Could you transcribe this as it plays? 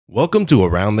Welcome to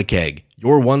Around the Keg,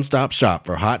 your one-stop shop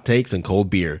for hot takes and cold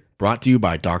beer, brought to you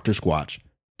by Dr. Squatch.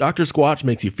 Dr. Squatch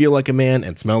makes you feel like a man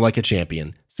and smell like a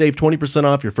champion. Save 20%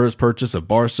 off your first purchase of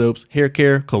bar soaps, hair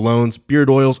care, colognes, beard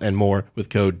oils, and more with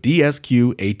code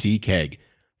DSQATKEG.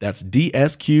 That's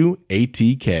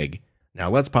DSQATKEG. Now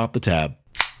let's pop the tab.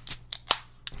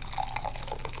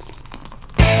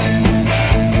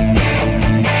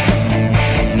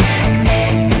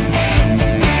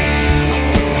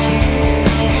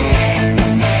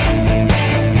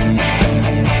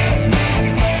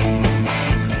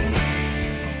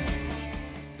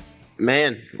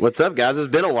 Man, what's up, guys? It's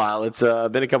been a while. It's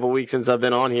been a couple weeks since I've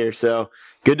been on here, so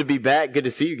good to be back. Good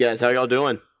to see you guys. How y'all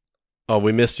doing? Oh,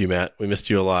 we missed you, Matt. We missed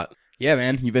you a lot. Yeah,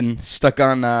 man. You've been stuck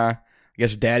on, I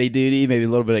guess, daddy duty, maybe a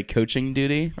little bit of coaching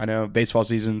duty. I know baseball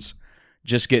season's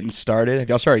just getting started. Have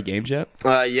y'all started games yet?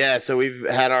 Yeah, so we've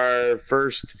had our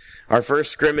first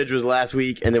scrimmage was last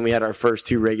week, and then we had our first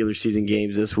two regular season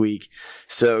games this week.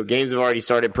 So games have already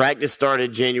started. Practice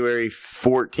started January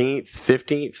 14th,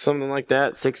 15th, something like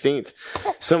that, 16th,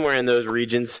 somewhere in those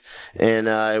regions. And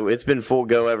it's been full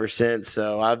go ever since.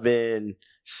 So I've been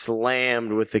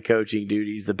slammed with the coaching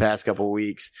duties the past couple of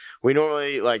weeks. We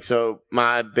normally, so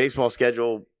my baseball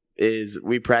schedule is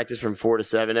we practice from 4 to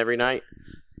 7 every night.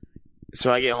 So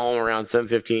I get home around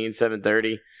 7:15,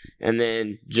 7:30, and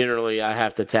then generally I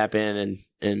have to tap in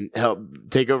and help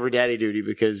take over daddy duty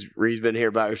because Ree's been here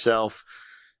by herself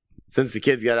since the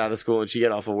kids got out of school and she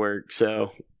got off of work.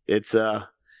 So it's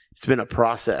been a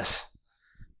process.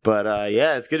 But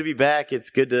yeah, it's good to be back. It's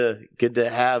good to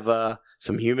have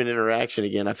some human interaction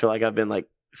again. I feel like I've been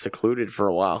secluded for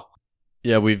a while.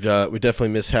 Yeah, we definitely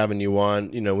miss having you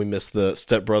on. You know, we miss the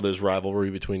stepbrothers rivalry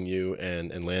between you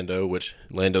and Lando, which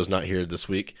Lando's not here this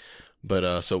week,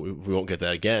 but so we won't get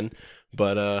that again.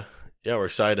 But yeah, we're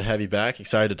excited to have you back.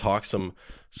 Excited to talk some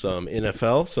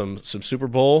NFL, some Super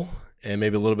Bowl, and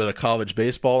maybe a little bit of college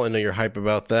baseball. I know you're hype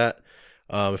about that.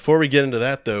 Before we get into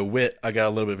that, though, Whit, I got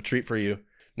a little bit of a treat for you.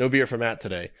 No beer for Matt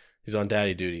today. He's on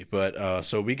daddy duty, but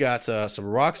so we got some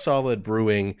Rock Solid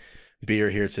Brewing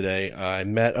beer here today. I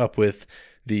met up with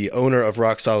the owner of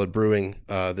Rock Solid Brewing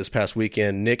this past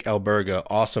weekend, Nick Alberga.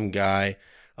 Awesome guy.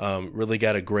 Really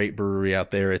got a great brewery out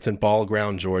there. It's in Ball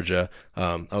Ground, Georgia.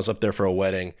 I was up there for a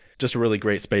wedding. Just a really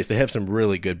great space. They have some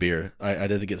really good beer. I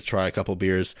did get to try a couple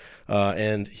beers,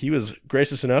 and he was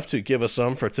gracious enough to give us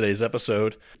some for today's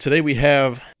episode. Today we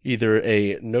have either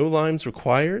a No Limes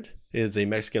Required, is a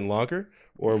Mexican lager,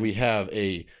 or we have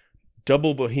a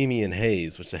Double Bohemian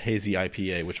Haze, which is a hazy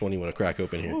IPA. Which one do you want to crack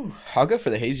open here? Ooh, I'll go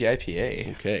for the hazy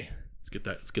IPA. Okay, let's get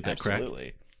that crack.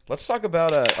 Absolutely. Let's talk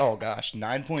about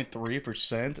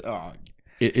 9.3%. Oh,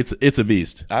 it's a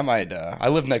beast. I might. I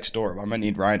live next door, but I might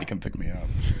need Ryan to come pick me up.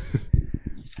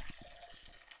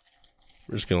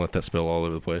 We're just gonna let that spill all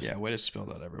over the place. Yeah, way to spill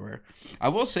that everywhere. I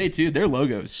will say too, their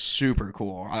logo is super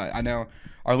cool. I know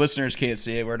our listeners can't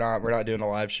see it. We're not doing a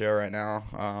live show right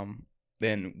now.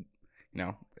 Then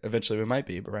eventually we might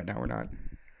be, but right now we're not.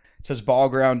 It says Ball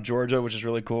Ground, Georgia, which is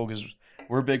really cool because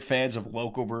we're big fans of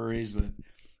local breweries that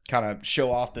kind of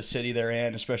show off the city they're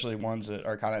in, especially ones that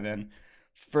are kind of in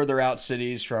further out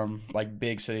cities from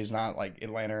big cities, not like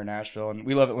Atlanta or Nashville. And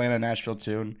we love Atlanta and Nashville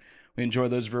too, and we enjoy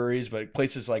those breweries, but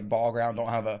places like Ball Ground don't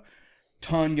have a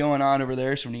ton going on over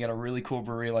there. So when you got a really cool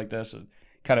brewery like this, it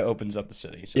kind of opens up the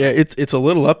city. So. Yeah, it's a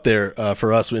little up there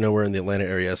for us. We know we're in the Atlanta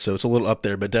area, so it's a little up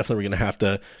there, but definitely we're going to have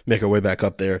to make our way back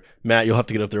up there. Matt, you'll have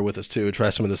to get up there with us too, try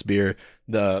some of this beer.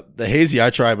 The hazy I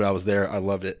tried, but I was there. I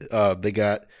loved it. They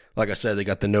got, like I said, they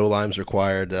got the No Limes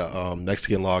Required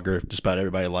Mexican lager. Just about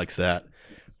everybody likes that.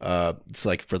 It's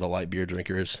like for the light beer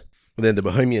drinkers. And then the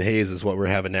Bohemian Haze is what we're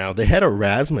having now. They had a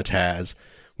Razzmatazz,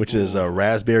 which is a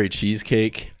raspberry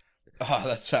cheesecake. Oh,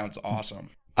 that sounds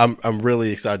awesome. I'm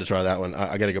really excited to try that one.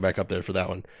 I got to go back up there for that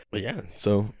one. But yeah,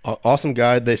 so awesome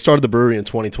guy. They started the brewery in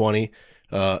 2020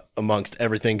 amongst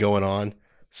everything going on.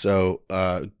 So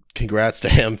congrats to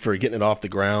him for getting it off the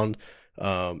ground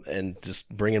and just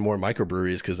bringing more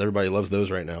microbreweries because everybody loves those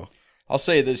right now. I'll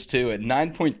say this too. At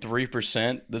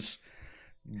 9.3%, this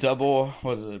double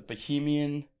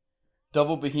Bohemian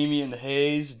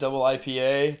Haze, double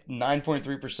IPA,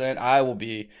 9.3%. I will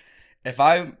be, if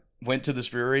I went to this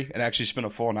brewery and actually spent a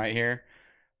full night here,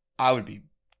 I would be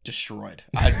destroyed.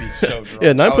 I'd be so drunk.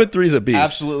 Yeah, 9.3 is a beast.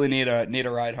 Absolutely need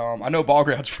a ride home. I know Ball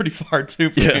Ground's pretty far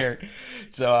too from here,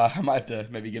 so I might have to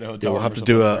maybe get a hotel. Yeah, we'll have to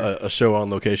do a show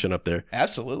on location up there.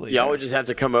 Absolutely. Y'all would just have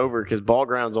to come over because Ball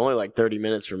Ground's only 30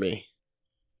 minutes for me.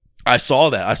 I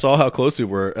saw that. I saw how close we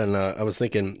were, and I was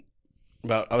thinking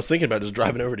about just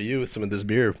driving over to you with some of this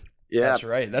beer. Yeah, that's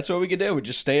right. That's what we could do. We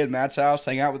just stay at Matt's house,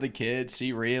 hang out with the kids,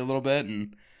 see Rhea a little bit,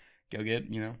 and go get,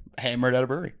 hammered at a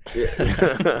brewery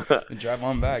and drive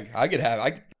on back.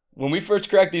 When we first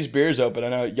cracked these beers open, I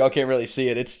know y'all can't really see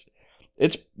it.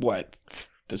 It's what?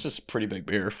 This is pretty big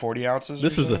beer, 40 ounces.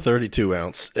 This is a 32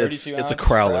 ounce. 32 It's ounce a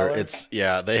crowler.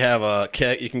 growler? They have a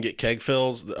keg. You can get keg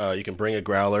fills. You can bring a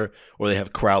growler, or they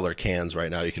have crowler cans right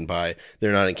now. You can buy.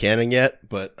 They're not in canning yet,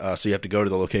 but so you have to go to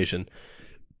the location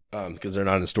because they're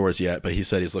not in stores yet. But he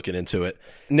said he's looking into it.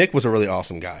 Nick was a really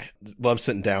awesome guy. Loved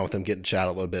sitting down with him, getting chat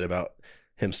a little bit about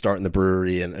him starting the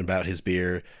brewery and about his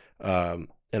beer.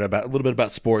 And about a little bit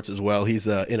about sports as well. He's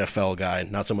an NFL guy,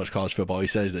 not so much college football. He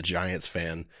says he's a Giants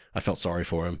fan. I felt sorry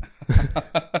for him.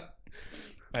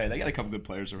 Hey, they got a couple good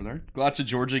players over there. Lots of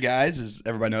Georgia guys. As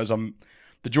everybody knows, I'm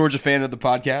the Georgia fan of the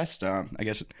podcast. I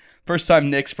guess first time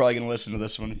Nick's probably going to listen to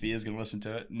this one if he is going to listen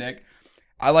to it. Nick,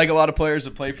 I like a lot of players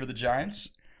that play for the Giants.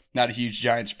 Not a huge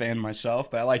Giants fan myself,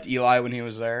 but I liked Eli when he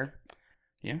was there.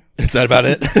 Yeah. Is that about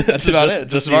it? That's about it.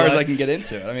 Just as far Eli? as I can get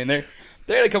into it. I mean,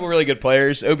 they had a couple really good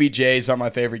players. OBJ is not my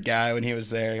favorite guy when he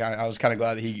was there. I was kind of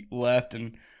glad that he left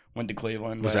and went to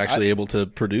Cleveland. Was But actually able to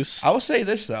produce. I will say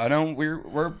this, though. I know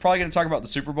we're probably going to talk about the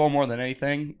Super Bowl more than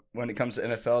anything when it comes to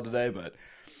NFL today, but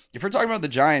if we're talking about the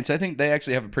Giants, I think they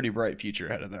actually have a pretty bright future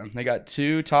ahead of them. They got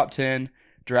 2 top 10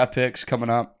 draft picks coming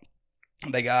up.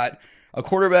 They got a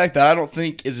quarterback that I don't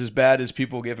think is as bad as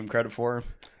people give him credit for.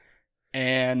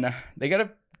 And they got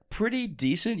a pretty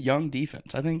decent young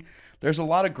defense. I think there's a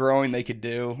lot of growing they could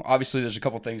do. Obviously, there's a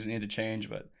couple things that need to change,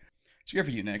 but it's good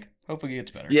for you, Nick. Hopefully it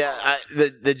gets better. Yeah,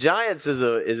 the Giants is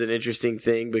an interesting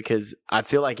thing because I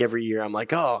feel like every year I'm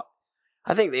like, oh,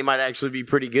 I think they might actually be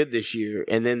pretty good this year,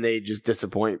 and then they just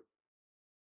disappoint.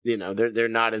 They're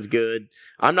not as good.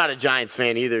 I'm not a Giants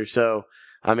fan either, so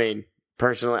I mean,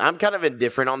 personally, I'm kind of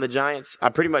indifferent on the Giants. I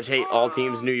pretty much hate all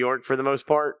teams in New York for the most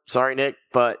part. Sorry, Nick,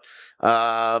 but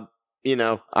I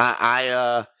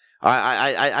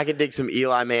could dig some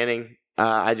Eli Manning.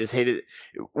 I just hated.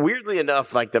 Weirdly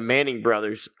enough, like the Manning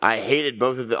brothers, I hated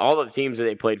all of the teams that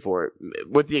they played for,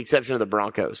 with the exception of the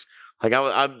Broncos. Like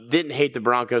I didn't hate the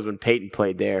Broncos when Peyton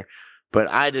played there, but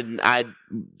I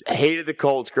hated the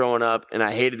Colts growing up, and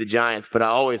I hated the Giants. But I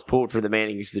always pulled for the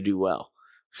Mannings to do well.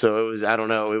 So it was, I don't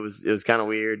know, it was kind of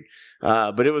weird.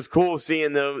 But it was cool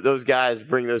seeing those guys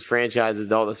bring those franchises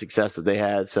to all the success that they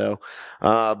had. So,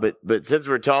 but since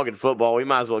we're talking football, we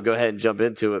might as well go ahead and jump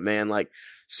into it, man. Like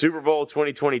Super Bowl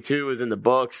 2022 is in the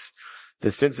books.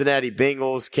 The Cincinnati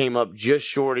Bengals came up just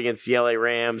short against the LA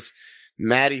Rams.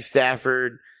 Matty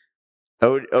Stafford,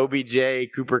 OBJ,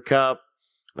 Cooper Kupp,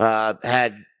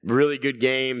 had really good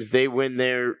games. They win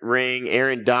their ring.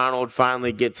 Aaron Donald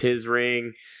finally gets his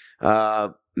ring.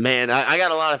 Man, I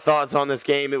got a lot of thoughts on this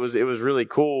game. It was really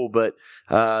cool, but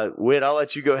Whit, I'll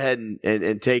let you go ahead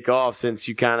and take off since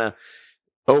you kind of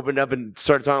opened up and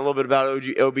started talking a little bit about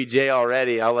OBJ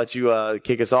already. I'll let you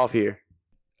kick us off here.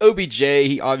 OBJ,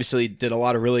 he obviously did a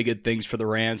lot of really good things for the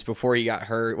Rams before he got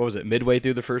hurt. What was it, midway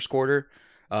through the first quarter?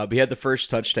 But he had the first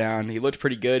touchdown. He looked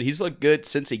pretty good. He's looked good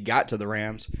since he got to the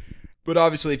Rams. But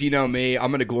obviously, if you know me,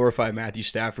 I'm going to glorify Matthew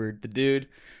Stafford. The dude,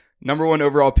 number 1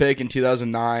 overall pick in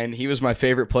 2009. He was my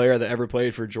favorite player that ever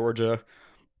played for Georgia.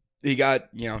 He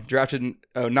got, drafted in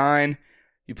 2009.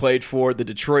 He played for the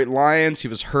Detroit Lions. He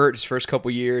was hurt his first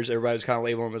couple years. Everybody was kind of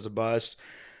labeling him as a bust.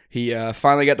 He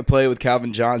finally got to play with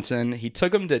Calvin Johnson. He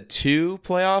took him to 2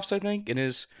 playoffs, I think, in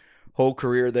his whole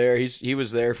career there. He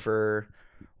was there for,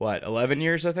 11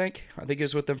 years, I think? I think he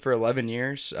was with them for 11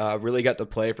 years. Really got to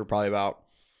play for probably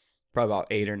about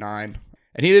 8 or 9.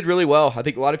 And he did really well. I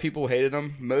think a lot of people hated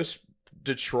him. Most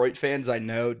Detroit fans I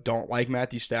know don't like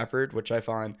Matthew Stafford, which I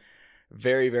find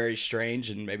very, very strange.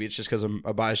 And maybe it's just because I'm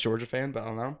a biased Georgia fan, but I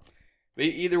don't know. But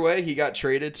either way, he got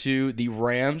traded to the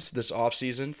Rams this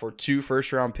offseason for 2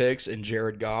 first-round picks and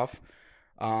Jared Goff.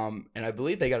 And I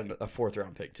believe they got a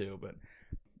 4th-round pick too.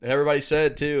 And everybody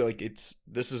said too, like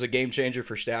this is a game changer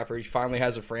for Stafford. He finally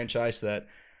has a franchise that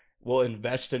will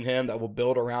invest in him, that will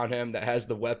build around him, that has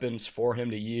the weapons for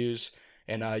him to use.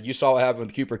 And you saw what happened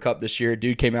with Cooper Kupp this year.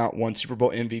 Dude came out, won Super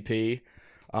Bowl MVP.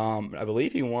 I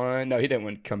believe he won. No, he didn't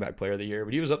win Comeback Player of the Year,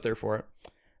 but he was up there for it.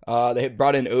 They had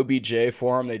brought in OBJ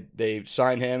for him. They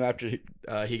signed him after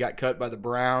he got cut by the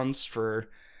Browns for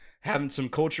having some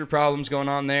culture problems going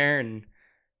on there. And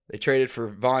they traded for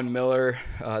Von Miller.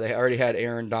 They already had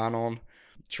Aaron Donald.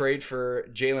 Trade for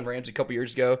Jalen Ramsey a couple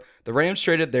years ago. The Rams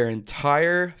traded their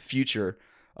entire future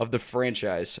of the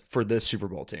franchise for this Super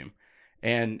Bowl team.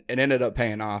 And it ended up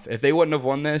paying off. If they wouldn't have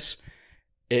won this,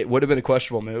 it would have been a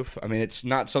questionable move. I mean, it's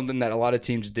not something that a lot of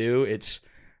teams do. It's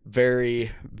very,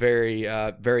 very,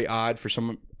 very odd for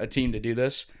a team to do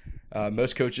this.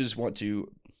 Most coaches want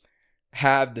to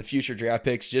have the future draft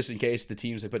picks just in case the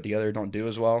teams they put together don't do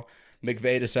as well.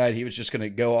 McVay decided he was just going to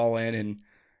go all in and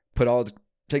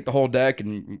take the whole deck,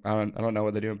 and I don't know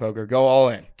what they do in poker. Go all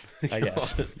in, I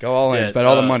guess. Go all in. Bet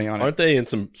all the money on it. Aren't they in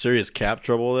some serious cap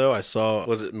trouble, though? I saw,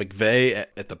 was it McVay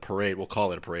at the parade? We'll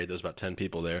call it a parade. There's about 10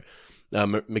 people there.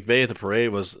 McVay at the parade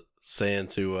was saying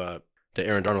to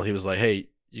Aaron Donald, he was like, hey,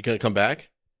 you going to come back?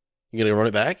 You going to run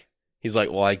it back? He's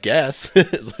like, well, I guess.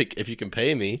 Like, if you can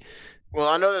pay me. Well,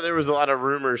 I know that there was a lot of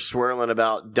rumors swirling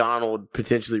about Donald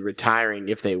potentially retiring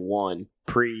if they won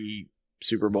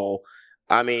pre-Super Bowl.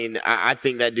 I mean, I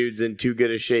think that dude's in too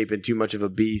good a shape and too much of a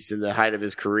beast in the height of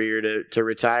his career to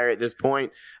retire at this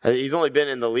point. He's only been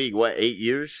in the league, 8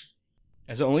 years?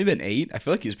 Has it only been 8? I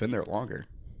feel like he's been there longer.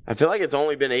 I feel like it's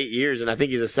only been 8 years, and I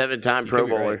think he's a 7-time Pro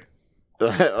Bowler.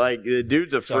 Right. Like, the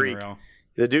dude's a freak. Unreal.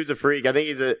 The dude's a freak. I think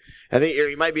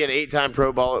he might be an 8-time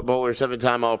Pro Bowler,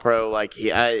 7-time All Pro. Like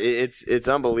it's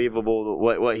unbelievable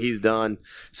what he's done.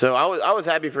 So I was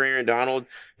happy for Aaron Donald.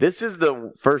 This is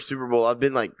the first Super Bowl I've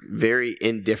been like very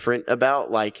indifferent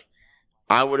about. Like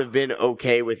I would have been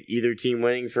okay with either team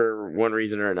winning for one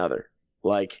reason or another.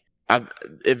 Like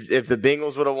if the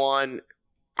Bengals would have won,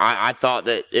 I thought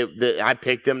that I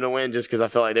picked them to win just because I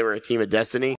felt like they were a team of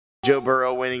destiny. Joe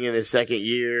Burrow winning in his second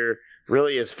year.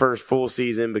 Really his first full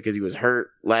season because he was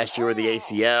hurt last year with the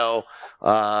ACL.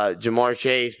 Jamar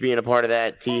Chase being a part of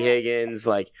that. T. Higgins.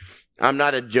 Like, I'm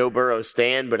not a Joe Burrow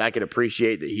stan, but I can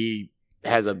appreciate that he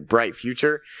has a bright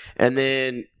future. And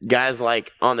then guys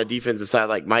like on the defensive side,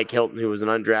 like Mike Hilton, who was an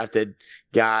undrafted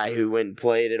guy who went and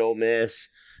played at Ole Miss.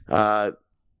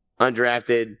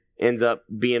 Undrafted, ends up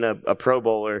being a Pro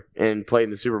Bowler and played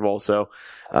in the Super Bowl. So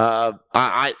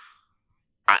I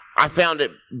found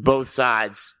it both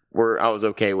sides where I was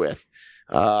okay with.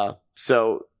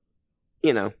 So,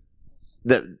 you know,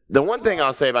 the one thing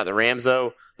I'll say about the Rams,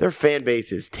 though, their fan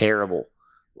base is terrible.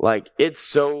 Like, it's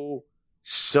so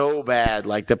bad.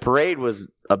 Like, the parade was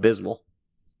abysmal.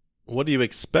 What do you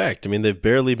expect? I mean, they've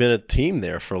barely been a team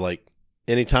there for, like,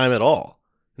 any time at all.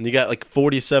 And you got, like,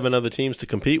 47 other teams to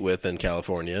compete with in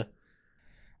California.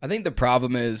 I think the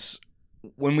problem is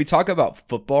when we talk about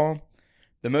football,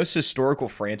 the most historical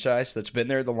franchise that's been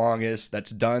there the longest, that's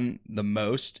done the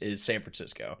most, is San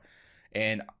Francisco.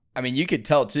 And, I mean, you could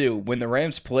tell, too, when the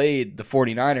Rams played the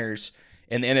 49ers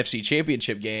in the NFC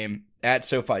Championship game at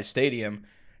SoFi Stadium,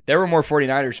 there were more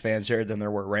 49ers fans there than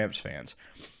there were Rams fans.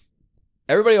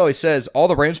 Everybody always says all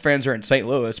the Rams fans are in St.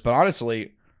 Louis, but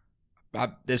honestly,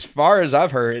 as far as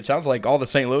I've heard, it sounds like all the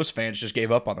St. Louis fans just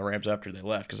gave up on the Rams after they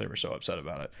left because they were so upset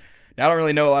about it. Now, I don't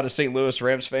really know a lot of St. Louis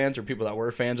Rams fans or people that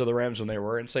were fans of the Rams when they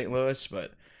were in St. Louis,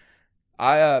 but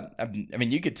I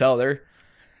mean, you could tell there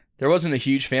wasn't a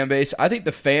huge fan base. I think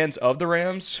the fans of the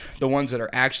Rams, the ones that are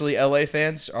actually LA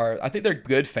fans, I think they're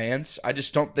good fans. I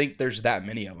just don't think there's that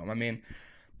many of them. I mean,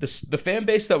 the fan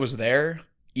base that was there,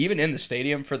 even in the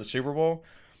stadium for the Super Bowl,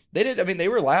 they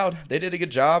were loud. They did a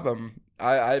good job.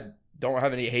 I don't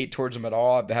have any hate towards them at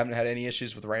all. I haven't had any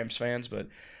issues with Rams fans, but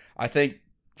I think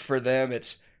for them,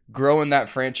 it's growing that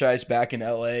franchise back in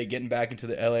LA, getting back into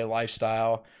the LA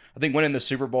lifestyle. I think winning the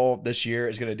Super Bowl this year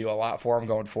is going to do a lot for them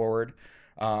going forward.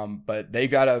 But they've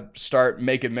got to start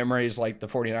making memories like the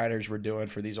 49ers were doing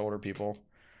for these older people,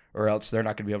 or else they're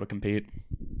not going to be able to compete.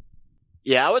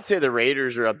 Yeah, I would say the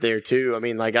Raiders are up there too. I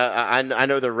mean, like I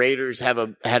know the Raiders had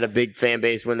a big fan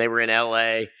base when they were in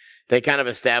LA. They kind of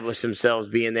established themselves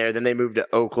being there. Then they moved to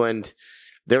Oakland.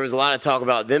 There was a lot of talk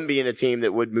about them being a team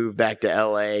that would move back to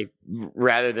LA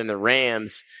rather than the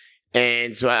Rams.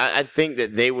 And so I think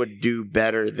that they would do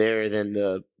better there than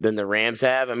the Rams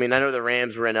have. I mean, I know the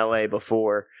Rams were in LA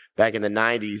before, back in the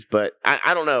 90s, but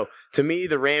I don't know. To me,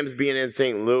 the Rams being in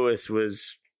St. Louis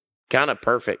was kind of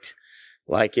perfect.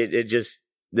 Like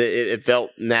it felt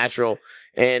natural.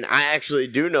 And I actually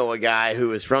do know a guy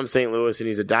who is from St. Louis, and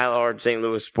he's a diehard St.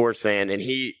 Louis sports fan, and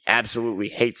he absolutely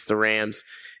hates the Rams,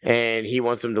 and he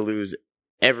wants them to lose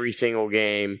every single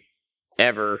game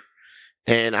ever.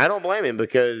 And I don't blame him,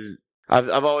 because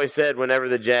I've always said whenever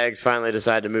the Jags finally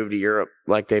decide to move to Europe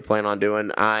like they plan on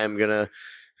doing, I am going to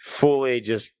fully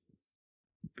just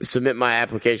submit my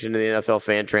application to the NFL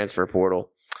fan transfer portal.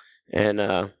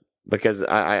 And because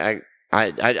I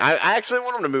actually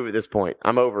want them to move at this point.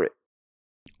 I'm over it.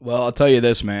 Well, I'll tell you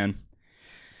this, man.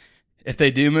 If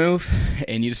they do move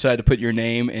and you decide to put your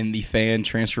name in the fan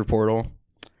transfer portal,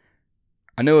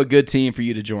 I know a good team for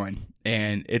you to join,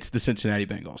 and it's the Cincinnati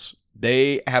Bengals.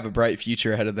 They have a bright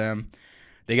future ahead of them.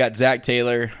 They got Zach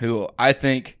Taylor, who I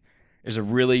think is a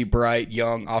really bright,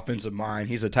 young offensive mind.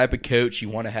 He's the type of coach you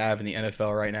want to have in the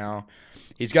NFL right now.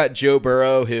 He's got Joe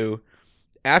Burrow, who,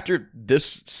 after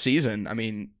this season, I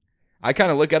mean, I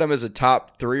kind of look at him as a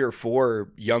top 3 or 4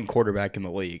 young quarterback in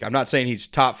the league. I'm not saying he's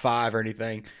top 5 or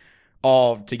anything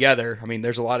all together. I mean,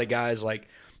 there's a lot of guys like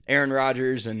Aaron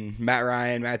Rodgers and Matt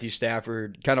Ryan, Matthew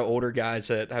Stafford, kind of older guys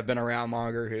that have been around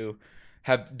longer who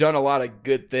have done a lot of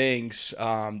good things.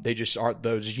 They just aren't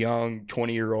those young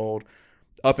 20-year-old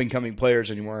up-and-coming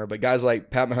players anymore. But guys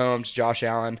like Pat Mahomes, Josh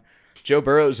Allen, Joe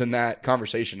Burrow's in that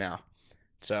conversation now.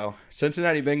 So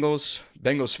Cincinnati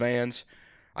Bengals fans,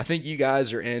 I think you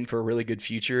guys are in for a really good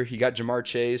future. You got Jamar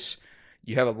Chase.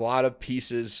 You have a lot of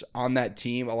pieces on that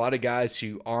team, a lot of guys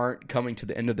who aren't coming to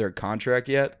the end of their contract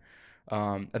yet.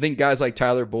 I think guys like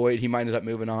Tyler Boyd, he might end up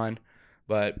moving on.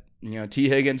 But, T.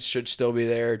 Higgins should still be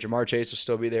there. Jamar Chase will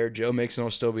still be there. Joe Mixon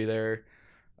will still be there.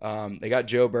 They got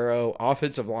Joe Burrow.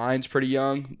 Offensive line's pretty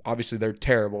young. Obviously, they're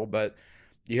terrible, but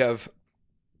you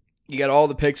got all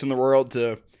the picks in the world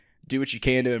to do what you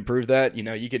can to improve that.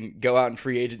 You can go out in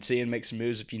free agency and make some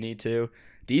moves if you need to.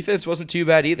 Defense wasn't too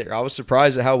bad either. I was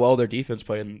surprised at how well their defense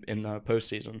played in the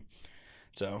postseason.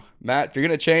 So, Matt, if you're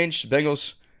going to change the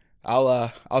Bengals,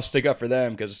 I'll stick up for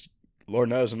them because Lord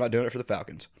knows I'm not doing it for the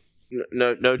Falcons.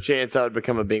 No chance I would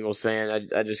become a Bengals fan.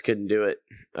 I just couldn't do it.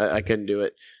 I couldn't do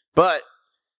it. But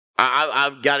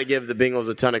I've got to give the Bengals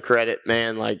a ton of credit,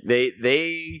 man. Like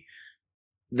they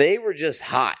were just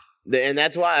hot. And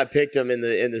that's why I picked them in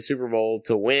the Super Bowl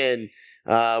to win.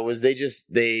 Was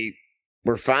they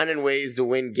were finding ways to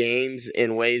win games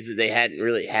in ways that they hadn't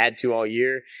really had to all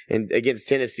year. And against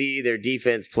Tennessee, their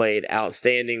defense played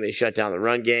outstanding. They shut down the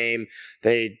run game.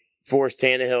 They forced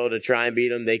Tannehill to try and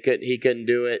beat him. He couldn't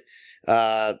do it.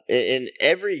 In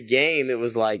every game, it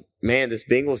was like, man, this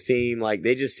Bengals team, like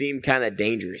they just seemed kind of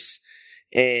dangerous.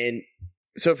 And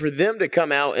so for them to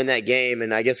come out in that game,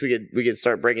 and I guess we could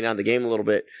start breaking down the game a little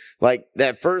bit. Like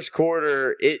that first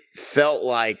quarter, it felt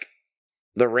like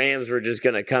the Rams were just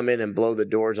going to come in and blow the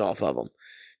doors off of them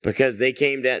because they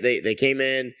came down. They came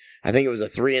in. I think it was a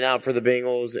 3-and-out for the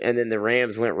Bengals, and then the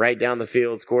Rams went right down the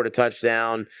field, scored a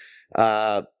touchdown.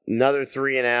 Another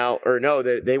 3-and-out, or no,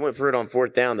 they went for it on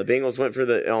 4th down. The Bengals went for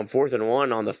on 4th and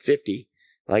 1 on the 50,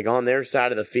 like on their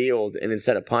side of the field, and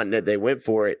instead of punting it, they went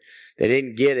for it. They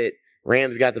didn't get it.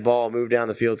 Rams got the ball, moved down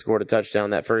the field, scored a touchdown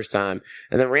that first time,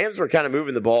 and the Rams were kind of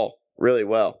moving the ball really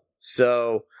well.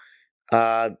 So,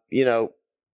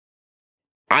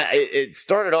 it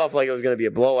started off like it was going to be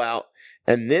a blowout,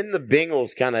 and then the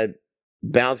Bengals kind of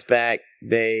bounced back.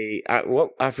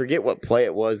 I forget what play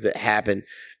it was that happened,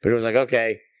 but it was like,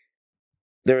 okay,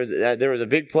 there was a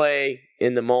big play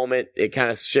in the moment. It kind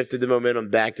of shifted the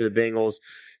momentum back to the Bengals.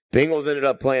 Bengals ended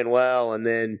up playing well, and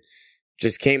then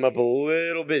just came up a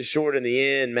little bit short in the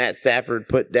end. Matt Stafford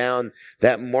put down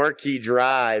that marquee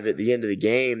drive at the end of the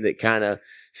game that kind of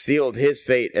sealed his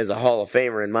fate as a Hall of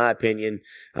Famer, in my opinion.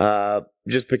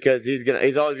 Just because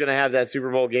he's always gonna have that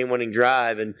Super Bowl game-winning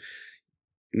drive, and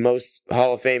most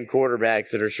Hall of Fame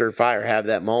quarterbacks that are surefire have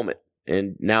that moment.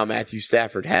 And now Matthew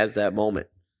Stafford has that moment.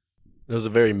 That was a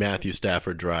very Matthew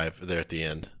Stafford drive there at the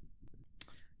end.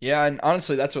 Yeah, and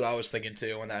honestly, that's what I was thinking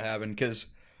too when that happened. Because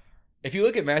if you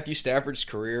look at Matthew Stafford's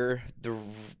career,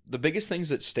 the biggest things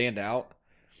that stand out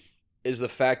is the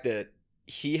fact that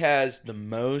he has the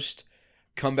most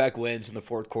comeback wins in the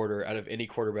fourth quarter out of any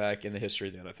quarterback in the history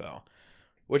of the NFL,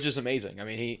 which is amazing. I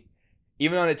mean,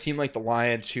 even on a team like the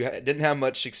Lions, who didn't have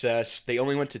much success, they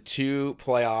only went to 2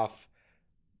 playoff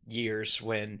years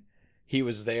when he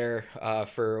was there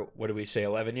for,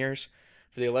 11 years?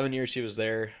 For the 11 years he was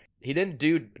there, he didn't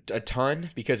do a ton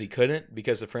because he couldn't,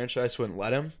 because the franchise wouldn't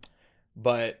let him.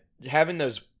 But having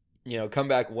those,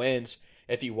 comeback wins,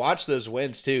 if you watch those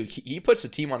wins too, he puts the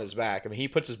team on his back. I mean, he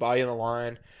puts his body on the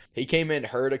line. He came in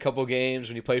hurt a couple games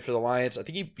when he played for the Lions. I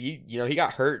think he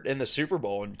got hurt in the Super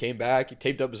Bowl and came back. He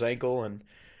taped up his ankle and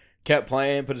kept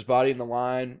playing, put his body in the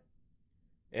line,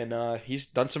 and he's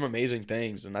done some amazing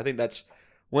things. And I think that's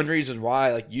one reason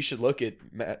why you should look at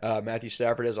Matthew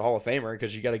Stafford as a Hall of Famer,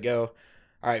 because you got to go,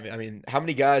 all right, I mean, how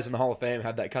many guys in the Hall of Fame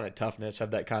have that kind of toughness,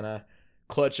 have that kind of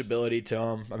clutch ability to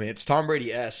them? I mean, it's Tom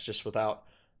Brady-esque, just without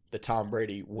the Tom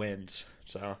Brady wins.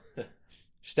 So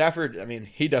Stafford, I mean,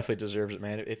 he definitely deserves it,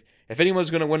 man. If anyone's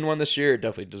going to win one this year, it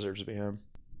definitely deserves to be him.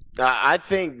 I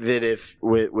think that if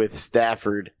with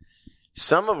Stafford,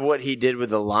 some of what he did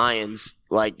with the Lions,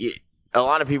 a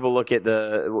lot of people look at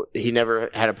he never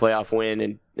had a playoff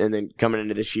win, and then coming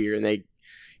into this year, and they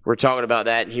were talking about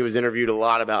that, and he was interviewed a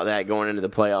lot about that going into the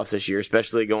playoffs this year,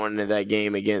 especially going into that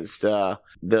game against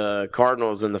the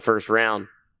Cardinals in the first round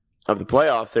of the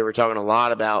playoffs. They were talking a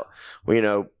lot about,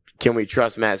 can we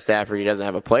trust Matt Stafford? He doesn't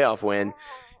have a playoff win.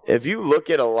 if you look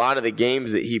at a lot of the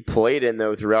games that he played in,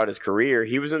 though, throughout his career,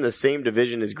 he was in the same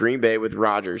division as Green Bay with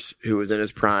Rodgers, who was in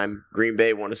his prime. Green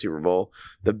Bay won a Super Bowl.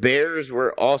 The Bears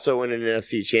were also in an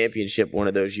NFC championship one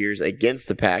of those years against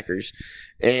the Packers.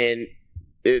 And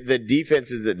the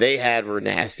defenses that they had were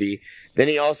nasty. Then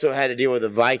he also had to deal with the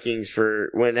Vikings for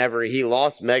whenever he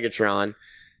lost Megatron.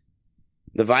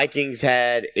 The Vikings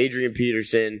had Adrian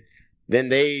Peterson. Then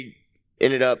they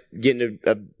ended up getting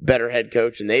a better head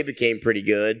coach, and they became pretty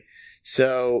good.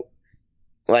 So,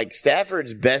 like,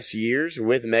 Stafford's best years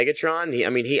with Megatron,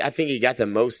 I think he got the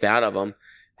most out of them.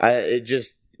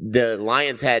 The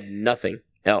Lions had nothing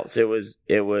else. It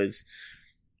was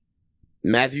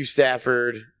Matthew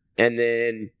Stafford and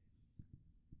then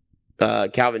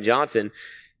Calvin Johnson.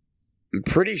 I'm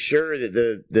pretty sure that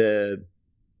the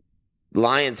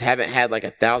Lions haven't had like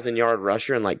 1,000-yard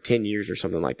rusher in like 10 years or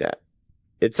something like that.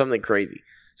 It's something crazy.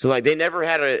 So, like, they never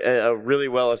had a really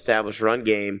well-established run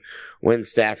game when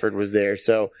Stafford was there.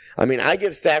 So, I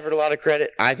give Stafford a lot of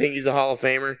credit. I think he's a Hall of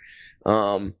Famer.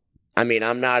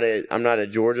 I'm not a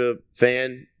Georgia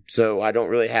fan, so I don't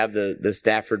really have the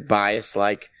Stafford bias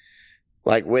like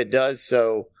Witt does.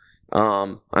 So,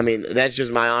 that's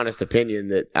just my honest opinion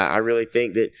that I really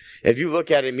think that if you look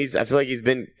at him, I feel like he's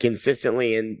been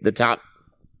consistently in the top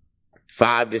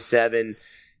 5 to 7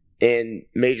 in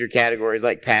major categories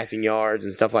like passing yards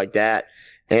and stuff like that.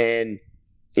 And,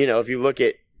 if you look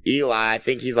at Eli, I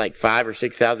think he's like 5,000 or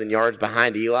 6,000 yards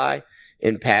behind Eli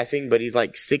in passing, but he's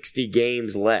like 60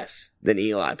 games less than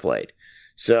Eli played.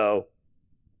 So,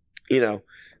 he's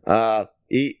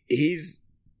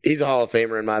a Hall of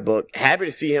Famer in my book. Happy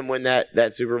to see him win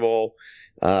that Super Bowl.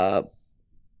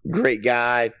 Great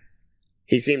guy.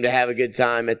 He seemed to have a good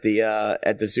time at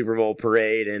the Super Bowl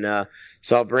parade, and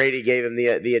saw Brady gave him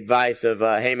the advice of,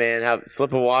 "Hey man, have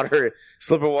slip of water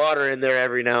in there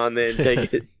every now and then.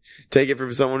 Take it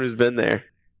from someone who's been there."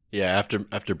 Yeah,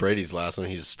 after Brady's last one,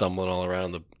 he's stumbling all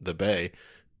around the bay.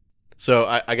 So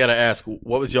I got to ask,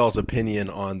 what was y'all's opinion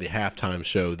on the halftime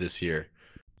show this year?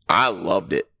 I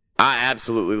loved it. I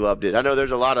absolutely loved it. I know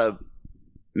there's a lot of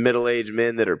middle-aged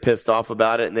men that are pissed off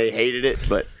about it and they hated it,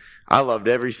 but I loved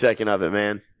every second of it,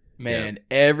 man. Man,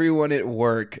 everyone at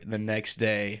work the next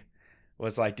day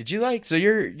was like, "Did you like?" So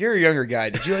you're a younger guy.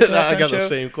 Did you like the halftime show? I got the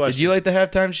same question. Did you like the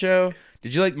halftime show?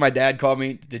 Did you like? My dad called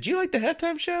me. Did you like the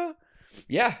halftime show?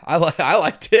 Yeah, I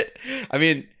liked it.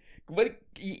 But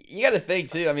you got to think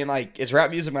too. Is rap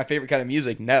music my favorite kind of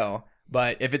music? No.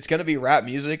 But if it's going to be rap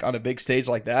music on a big stage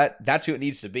like that, that's who it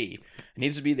needs to be. It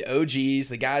needs to be the OGs,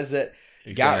 the guys that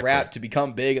got rap to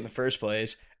become big in the first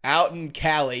place. Out in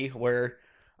Cali, where,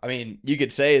 you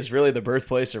could say is really the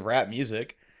birthplace of rap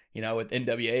music, with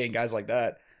NWA and guys like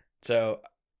that. So,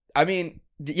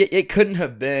 it couldn't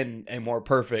have been a more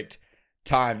perfect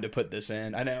time to put this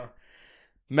in. I know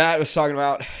Matt was talking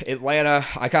about Atlanta.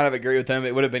 I kind of agree with him.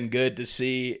 It would have been good to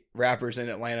see rappers in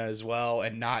Atlanta as well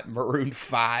and not Maroon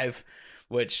 5,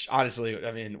 which honestly,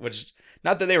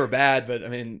 not that they were bad, but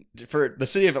for the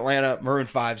city of Atlanta, Maroon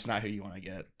 5 is not who you want to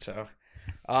get. So,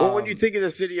 well, when you think of the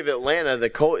city of Atlanta,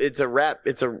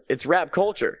 it's rap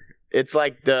culture. It's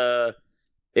like at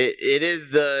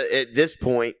this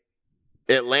point,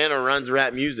 Atlanta runs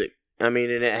rap music. And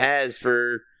it has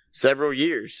for several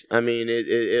years.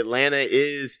 Atlanta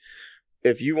is,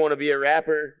 if you want to be a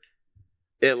rapper,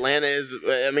 Atlanta is,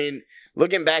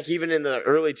 looking back even in the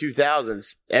early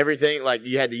 2000s, everything, like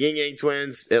you had the Yin Yang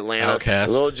Twins, Atlanta, Outkast.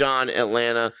 Lil Jon,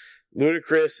 Atlanta,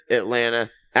 Ludacris, Atlanta,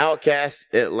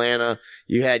 Outkast, Atlanta.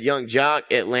 You had Young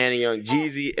Jock, Atlanta, Young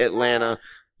Jeezy, Atlanta,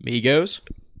 Migos,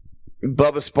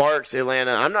 Bubba Sparks,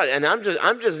 Atlanta.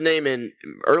 I'm just naming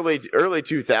early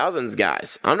 2000s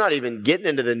guys. I'm not even getting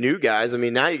into the new guys.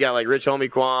 Now you got like Rich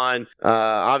Homie Quan.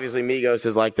 Obviously Migos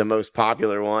is like the most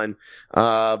popular one.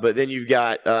 But then you've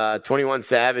got 21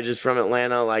 Savage is from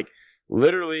Atlanta. Like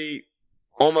literally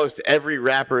almost every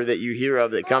rapper that you hear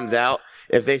of that comes out,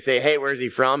 if they say, "Hey, where's he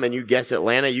from?" and you guess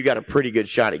Atlanta, you got a pretty good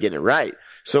shot at getting it right.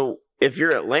 So if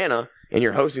you're Atlanta and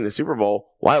you're hosting the Super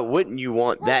Bowl, why wouldn't you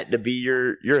want that to be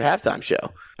your halftime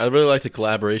show? I really like the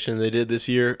collaboration they did this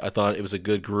year. I thought it was a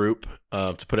good group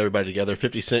to put everybody together.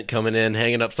 50 Cent coming in,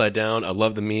 hanging upside down. I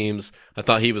love the memes. I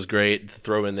thought he was great to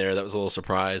throw in there. That was a little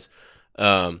surprise.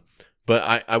 But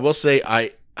I will say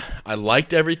I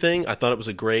liked everything. I thought it was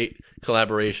a great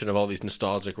collaboration of all these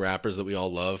nostalgic rappers that we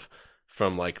all love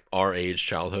from like our age,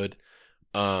 childhood.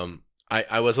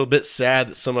 I was a bit sad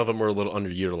that some of them were a little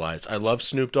underutilized. I love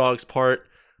Snoop Dogg's part.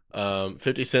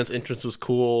 50 Cent's entrance was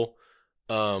cool.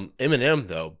 Eminem,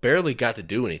 though, barely got to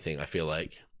do anything, I feel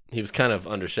like. He was kind of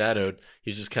undershadowed.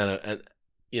 He was just kind of,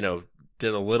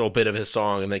 did a little bit of his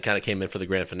song and then kind of came in for the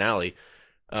grand finale.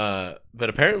 But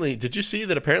apparently, did you see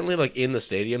that? Apparently, like in the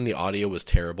stadium, the audio was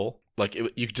terrible. Like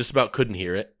you just about couldn't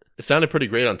hear it. It sounded pretty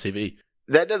great on TV.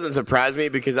 That doesn't surprise me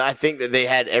because I think that they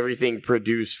had everything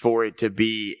produced for it to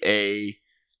be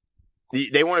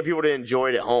they wanted people to enjoy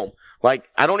it at home. Like,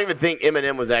 I don't even think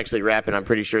Eminem was actually rapping. I'm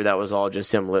pretty sure that was all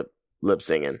just him lip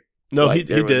singing. No, like, he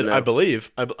did. No... I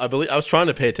believe. I was trying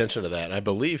to pay attention to that. And I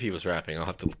believe he was rapping. I'll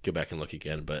have to go back and look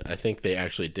again. But I think they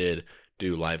actually did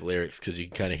do live lyrics because you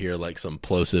can kind of hear like some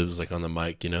plosives like on the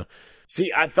mic, you know.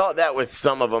 See, I thought that with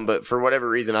some of them, but for whatever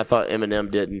reason, I thought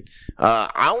Eminem didn't.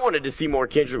 I wanted to see more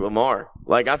Kendrick Lamar.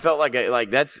 Like, I felt like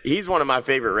he's one of my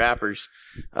favorite rappers.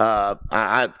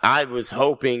 I was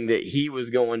hoping that he was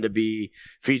going to be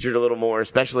featured a little more,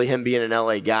 especially him being an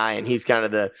LA guy, and he's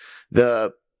kind of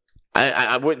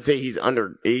I wouldn't say he's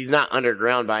not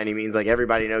underground by any means. Like,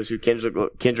 everybody knows who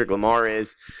Kendrick Lamar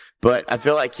is, but I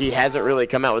feel like he hasn't really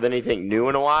come out with anything new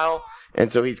in a while. And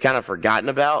so he's kind of forgotten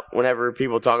about whenever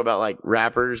people talk about like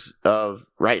rappers of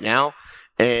right now.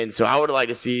 And so I would like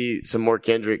to see some more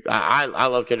Kendrick. I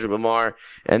love Kendrick Lamar.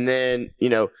 And then, you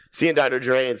know, seeing Dr.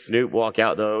 Dre and Snoop walk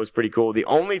out though, it was pretty cool. The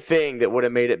only thing that would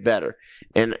have made it better,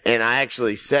 and I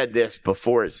actually said this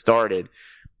before it started,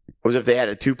 was if they had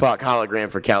a Tupac hologram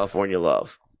for California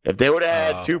Love. If they would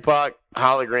have had Tupac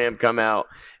hologram come out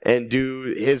and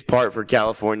do his part for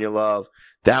California Love,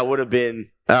 that would have been,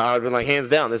 I would have been like, hands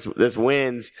down, this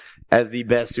wins as the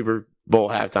best Super Bowl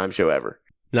halftime show ever.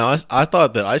 Now, I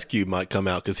thought that Ice Cube might come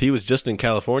out because he was just in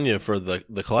California for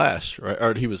the Clash, right?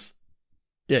 Or he was,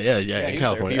 yeah, in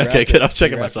California. Okay, good. I was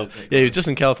checking myself. Yeah, he was just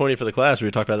in California for the Clash. We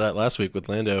talked about that last week with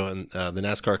Lando and the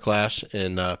NASCAR Clash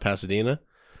in Pasadena.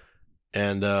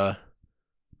 And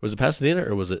was it Pasadena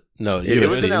or was it no? It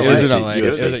was in LA. It was in LA.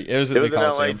 It was in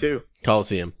LA too.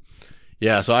 Coliseum.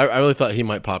 Yeah, so I really thought he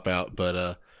might pop out,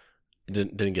 but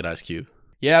didn't get Ice Cube.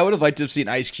 Yeah, I would have liked to have seen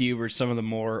Ice Cube or some of the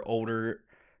more older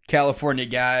California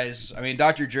guys. I mean,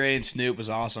 Dr. Dre and Snoop was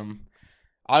awesome.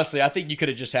 Honestly, I think you could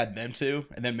have just had them two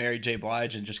and then Mary J.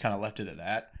 Blige and just kind of left it at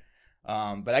that.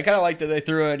 But I kind of liked that they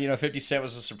threw in, 50 Cent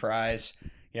was a surprise,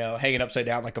 hanging upside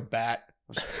down like a bat.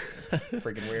 Was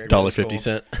freaking weird.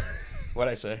 $1.50. What'd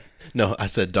I say? No, I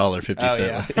said $1.50.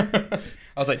 Yeah.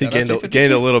 I was like, he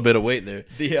gained a little bit of weight there.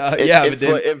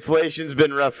 Inflation's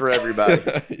been rough for everybody.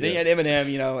 Then you had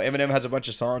Eminem. Eminem has a bunch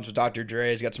of songs with Dr.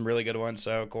 Dre. He's got some really good ones.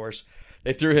 So, of course,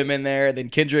 they threw him in there. Then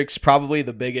Kendrick's probably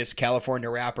the biggest California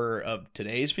rapper of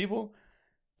today's people.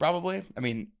 Probably. I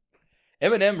mean,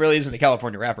 Eminem really isn't a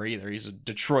California rapper either. He's a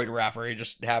Detroit rapper. They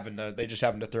just happened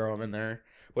to throw him in there,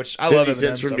 which I love. 50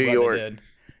 Cent from New York. They did.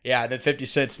 Yeah, then 50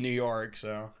 Cent's New York.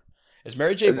 So, is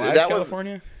Mary J. Blige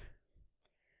California?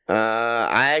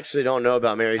 I actually don't know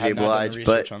about Mary J. Blige,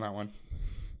 but on that one.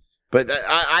 But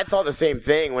I thought the same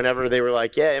thing whenever they were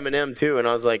like, yeah, Eminem too, and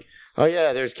I was like, oh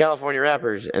yeah, there's California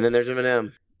rappers, and then there's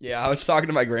Eminem. Yeah, I was talking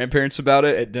to my grandparents about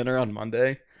it at dinner on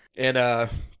Monday, and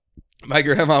my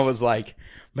grandma was like,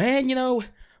 man,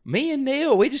 me and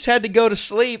Neil, we just had to go to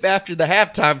sleep after the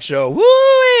halftime show.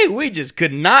 Woo! We just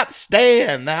could not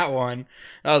stand that one.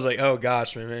 I was like, oh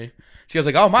gosh, Mimi. She was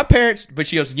like, oh, my parents, but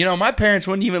she goes, my parents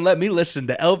wouldn't even let me listen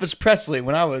to Elvis Presley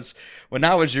when I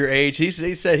was your age. He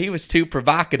said he was too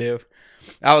provocative.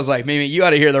 I was like, Mimi, you ought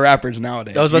to hear the rappers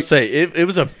nowadays. I was about to say, it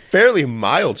was a fairly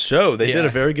mild show. They did a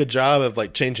very good job of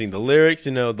like changing the lyrics,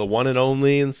 the one and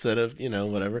only instead of,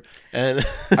 whatever. And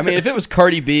I mean, if it was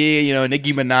Cardi B,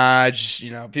 Nicki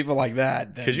Minaj, people like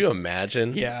that. Then, could you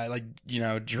imagine? Yeah, like,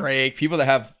 Drake, people that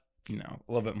have, a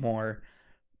little bit more.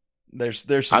 There's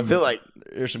some, I feel like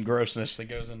there's some grossness that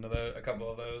goes into a couple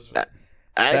of those.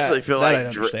 I actually feel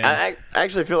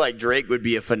like Drake would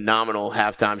be a phenomenal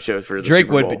halftime show for the Drake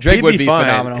Super Bowl. Drake would be fine.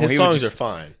 Phenomenal. His songs are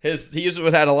fine. He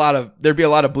would had a lot of there'd be a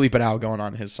lot of bleeping out going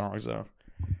on in his songs though.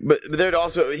 But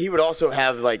he would also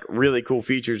have like really cool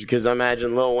features because I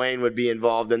imagine Lil Wayne would be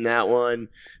involved in that one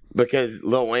because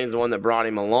Lil Wayne's the one that brought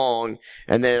him along.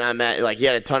 And then he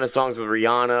had a ton of songs with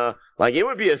Rihanna. Like it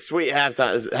would be a sweet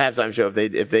halftime show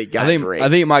if they got Drake. I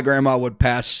think my grandma would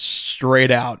pass straight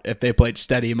out if they played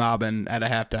Steady Mobbin' at a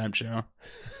halftime show.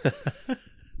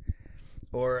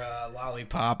 Or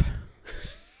Lollipop.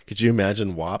 Could you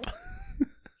imagine WAP?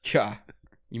 Yeah.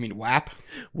 You mean WAP?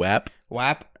 WAP?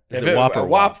 WAP? Is it WAP or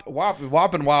WAP?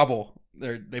 WAP and Wobble.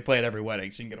 They play at every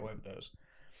wedding, so you can get away with those.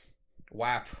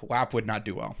 WAP would not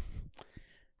do well.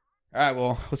 All right,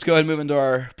 well, let's go ahead and move into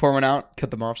our Pour One Out,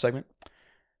 Cut Them Off segment.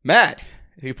 Matt,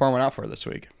 who you pour one out for this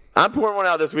week? I'm pouring one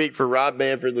out this week for Rob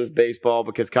Manfredless baseball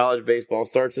because college baseball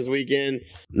starts this weekend.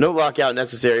 No lockout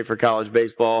necessary for college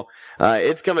baseball.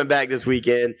 It's coming back this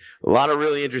weekend. A lot of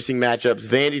really interesting matchups.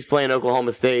 Vandy's playing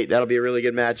Oklahoma State. That'll be a really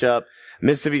good matchup.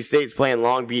 Mississippi State's playing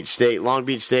Long Beach State. Long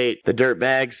Beach State, the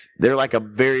Dirtbags, they're like a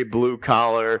very blue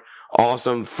collar,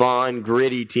 awesome, fun,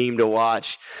 gritty team to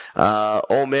watch.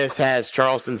 Ole Miss has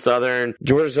Charleston Southern.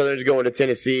 Georgia Southern's going to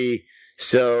Tennessee.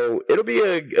 So it'll be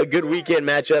a good weekend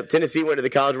matchup. Tennessee went to the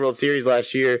College World Series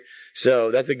last year,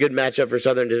 so that's a good matchup for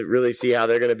Southern to really see how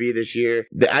they're going to be this year.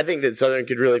 I think that Southern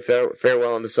could really fare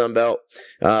well in the Sun Belt.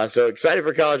 So excited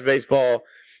for college baseball.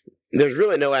 There's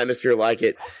really no atmosphere like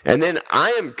it. And then I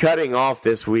am cutting off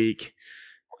this week.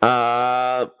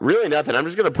 Really nothing. I'm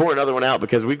just going to pour another one out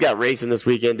because we've got racing this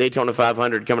weekend. Daytona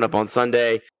 500 coming up on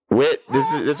Sunday. Whit,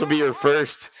 this will be your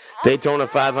first Daytona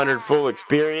 500 full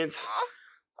experience.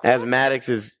 As Maddox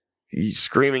is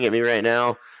screaming at me right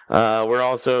now, we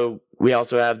also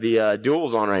have the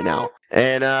duels on right now,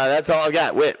 and that's all I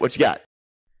got. Whit, what you got?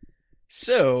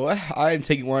 So I'm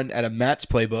taking one out of Matt's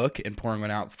playbook and pouring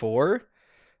one out for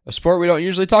a sport we don't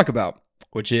usually talk about,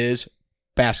 which is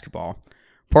basketball.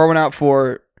 Pour one out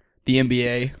for the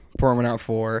NBA. Pour one out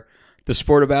for the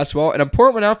sport of basketball, and I'm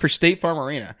pouring one out for State Farm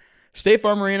Arena. State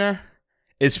Farm Arena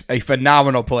is a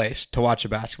phenomenal place to watch a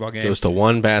basketball game. Goes to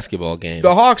one basketball game.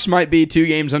 The Hawks might be 2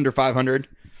 games under 500,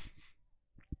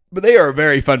 but they are a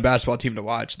very fun basketball team to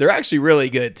watch. They're actually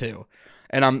really good too.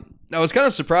 And I was kind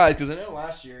of surprised because I know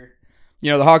last year,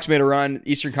 the Hawks made a run,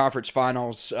 Eastern Conference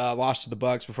Finals, lost to the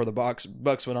Bucks before the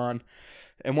Bucks went on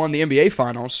and won the NBA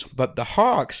Finals. But the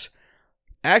Hawks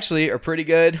actually are pretty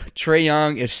good. Trae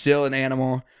Young is still an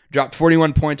animal. Dropped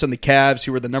 41 points on the Cavs,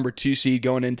 who were the number 2 seed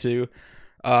going into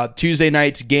Tuesday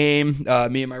night's game.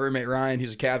 Me and my roommate Ryan,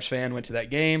 who's a Cavs fan, went to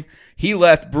that game. He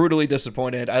left brutally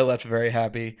disappointed. I left very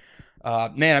happy.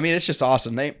 It's just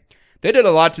awesome. They did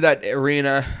a lot to that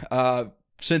arena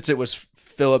since it was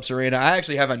Phillips Arena. I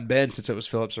actually haven't been since it was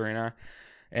Phillips Arena,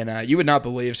 and you would not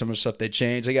believe some of the stuff they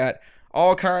changed. They got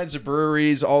all kinds of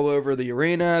breweries all over the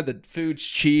arena. The food's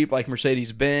cheap, like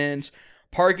Mercedes-Benz.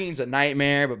 Parking's a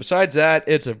nightmare, but besides that,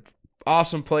 it's an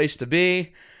awesome place to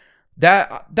be.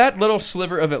 That little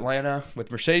sliver of Atlanta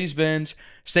with Mercedes-Benz,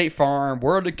 State Farm,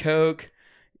 World of Coke,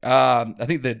 I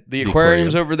think the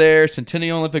aquarium's over there,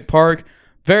 Centennial Olympic Park,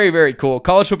 very, very cool.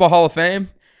 College Football Hall of Fame,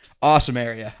 awesome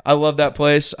area. I love that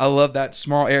place. I love that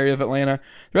small area of Atlanta.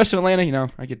 The rest of Atlanta,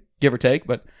 I could give or take,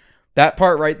 but that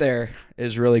part right there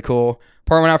is really cool.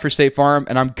 Part went out for State Farm,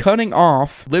 and I'm cutting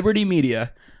off Liberty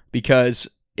Media because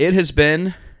it has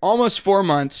been almost 4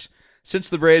 months since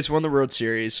the Braves won the World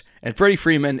Series, and Freddie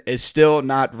Freeman is still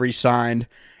not re-signed,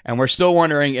 and we're still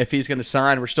wondering if he's going to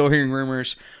sign. We're still hearing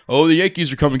rumors, the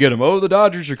Yankees are coming to get him. The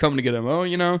Dodgers are coming to get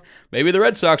him. Maybe the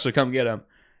Red Sox will come get him.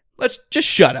 Let's just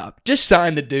shut up. Just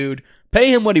sign the dude.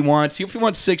 Pay him what he wants. If he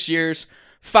wants 6 years,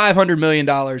 $500 million,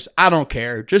 I don't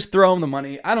care. Just throw him the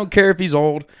money. I don't care if he's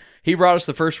old. He brought us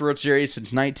the first World Series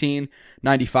since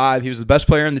 1995. He was the best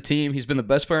player on the team. He's been the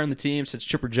best player on the team since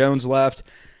Chipper Jones left.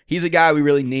 He's a guy we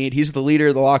really need. He's the leader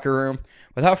of the locker room.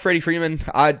 Without Freddie Freeman,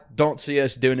 I don't see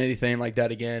us doing anything like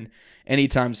that again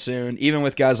anytime soon, even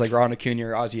with guys like Ron Acuna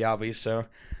or Ozzie Albies. So,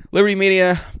 Liberty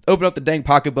Media, open up the dang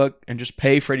pocketbook and just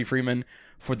pay Freddie Freeman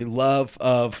for the love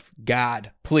of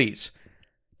God. Please.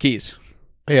 Keys.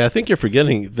 Hey, I think you're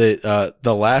forgetting that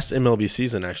the last MLB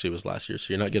season actually was last year, so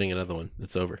you're not getting another one.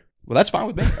 It's over. Well, that's fine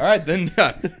with me. All right, then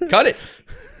cut it.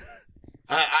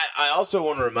 I also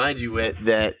want to remind you, Whit,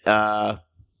 that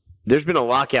there's been a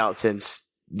lockout since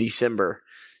December,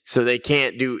 so they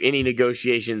can't do any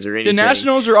negotiations or anything. The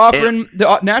Nationals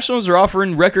are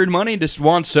offering record money to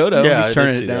Juan Soto. Yeah, he's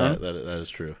turning it down. That is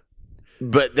true.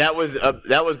 But that was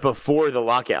before the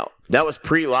lockout. That was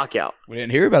pre-lockout. We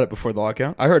didn't hear about it before the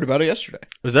lockout. I heard about it yesterday.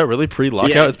 Was that really pre-lockout?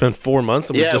 Yeah. It's been 4 months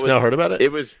and we just now heard about it?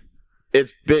 It was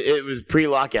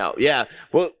pre-lockout. Yeah.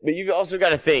 Well, but you've also got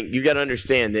to think, you got to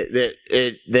understand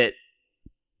that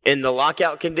in the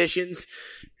lockout conditions,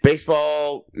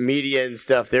 baseball media and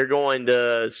stuff, they're going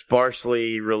to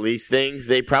sparsely release things.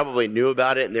 They probably knew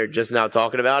about it and they're just now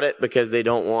talking about it because they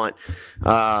don't want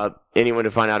anyone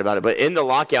to find out about it. But in the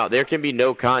lockout, there can be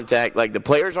no contact. Like, the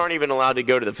players aren't even allowed to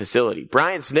go to the facility.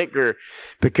 Brian Snitker,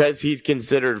 because he's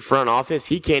considered front office,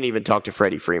 he can't even talk to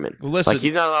Freddie Freeman. Well, listen,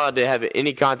 he's not allowed to have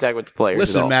any contact with the players.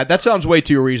 Listen, Matt, that sounds way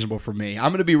too reasonable for me.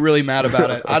 I'm going to be really mad about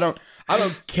it. I don't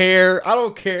care. I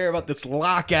don't care about this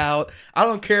lockout. I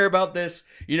don't care about this.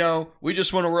 We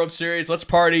just won a World Series. Let's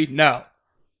party. No.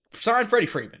 Sign Freddie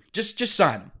Freeman. Just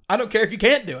sign him. I don't care if you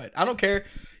can't do it. I don't care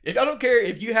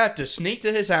if you have to sneak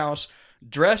to his house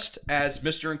dressed as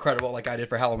Mr. Incredible like I did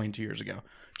for Halloween 2 years ago.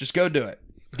 Just go do it.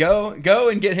 Go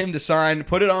and get him to sign.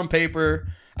 Put it on paper.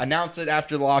 Announce it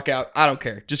after the lockout. I don't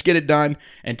care. Just get it done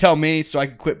and tell me so I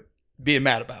can quit being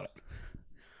mad about it.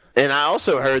 And I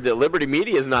also heard that Liberty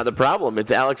Media is not the problem.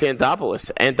 It's Alex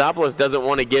Anthopoulos. Anthopoulos doesn't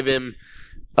want to give him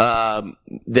the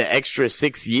extra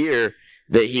 6th year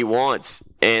that he wants.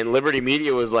 And Liberty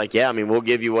Media was like, yeah, I mean, we'll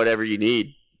give you whatever you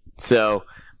need. So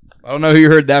I don't know who you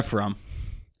heard that from.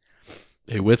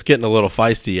 Hey, Witt's getting a little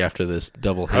feisty after this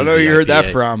double hazy I don't know who you heard that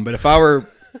IPA. from, but if I were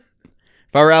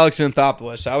Alex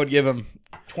Anthopoulos, I would give him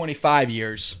 25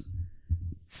 years,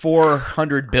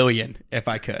 $400 billion if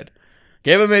I could.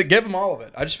 Give him all of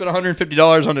it. I just spent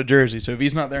 $150 on a jersey, so if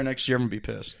he's not there next year, I'm gonna be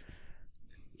pissed.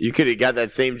 you could have got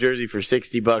that same jersey for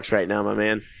 $60 right now, my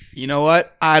man. You know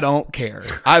what? I don't care.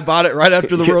 I bought it right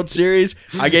after the World Series.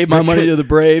 I gave my money to the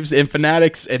Braves and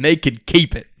Fanatics, and they could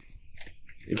keep it.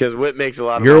 Because Witt makes a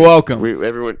lot of You're money. welcome.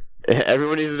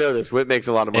 Everyone needs to know this. Witt makes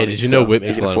a lot of money. Hey, did you know Witt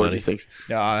makes a lot of money? These things.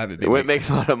 No, I haven't been. Witt makes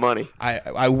a lot of money.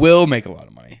 I will make a lot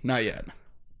of money. Not yet.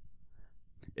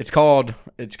 It's called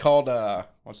what's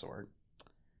the word?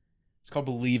 It's called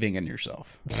believing in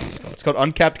yourself. It's called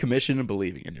uncapped commission and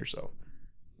believing in yourself.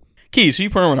 Keys, who you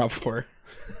pouring one out for?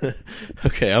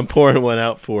 Okay, I'm pouring one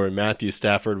out for Matthew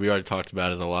Stafford. We already talked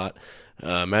about it a lot.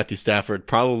 Matthew Stafford,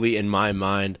 probably in my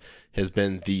mind, has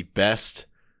been the best,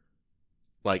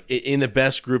 like in the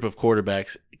best group of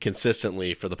quarterbacks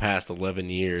consistently for the past 11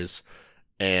 years,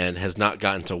 and has not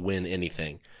gotten to win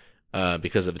anything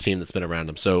because of the team that's been around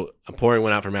him. So I'm pouring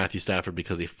one out for Matthew Stafford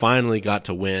because he finally got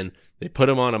to win. They put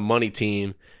him on a money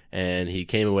team, and he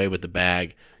came away with the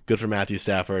bag. Good for Matthew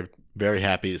Stafford. Very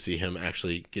happy to see him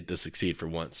actually get to succeed for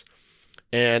once.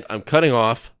 And I'm cutting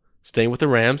off, staying with the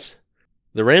Rams.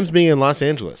 The Rams being in Los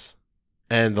Angeles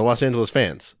and the Los Angeles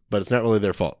fans, but it's not really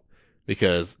their fault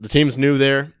because the team's new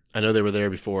there. I know they were there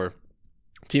before.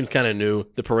 Team's kind of new.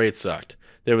 The parade sucked.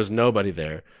 There was nobody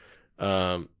there.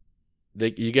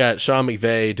 You got Sean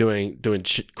McVay doing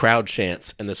crowd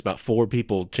chants, and there's about 4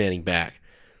 people chanting back.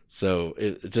 So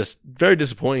it's just very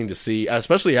disappointing to see,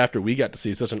 especially after we got to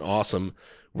see such an awesome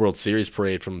World Series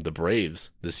parade from the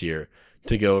Braves this year,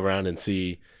 to go around and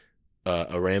see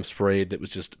a Rams parade that was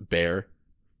just bare.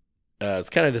 It's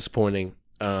kind of disappointing.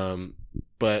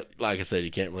 But like I said,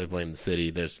 you can't really blame the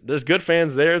city. There's good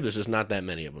fans there. There's just not that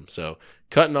many of them. So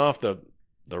cutting off the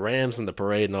Rams and the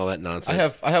parade and all that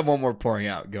nonsense. I have one more pouring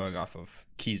out going off of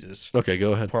Keys's. Okay,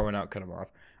 go ahead. Pour one out, cut him off.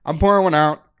 I'm pouring one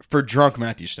out for drunk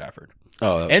Matthew Stafford.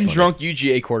 Oh, that was and funny. drunk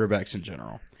UGA quarterbacks in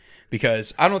general.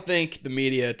 Because I don't think the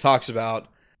media talks about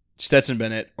Stetson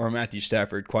Bennett or Matthew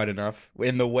Stafford quite enough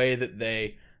in the way that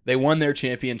they won their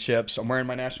championships. I'm wearing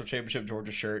my national championship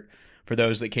Georgia shirt for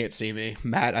those that can't see me.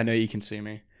 Matt, I know you can see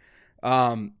me.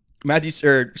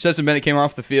 Stetson Bennett came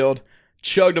off the field,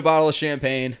 chugged a bottle of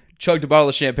champagne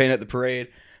at the parade.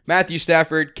 Matthew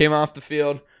Stafford came off the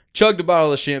field, chugged a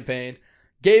bottle of champagne,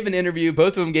 gave an interview.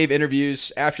 Both of them gave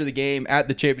interviews after the game at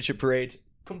the championship parades,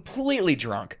 completely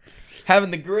drunk, having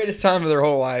the greatest time of their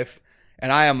whole life.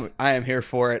 And I am here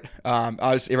for it.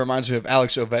 It reminds me of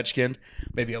Alex Ovechkin,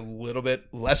 maybe a little bit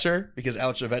lesser because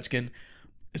Alex Ovechkin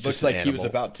looks like he was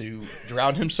about to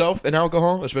drown himself in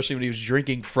alcohol, especially when he was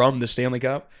drinking from the Stanley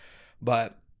Cup.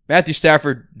 But Matthew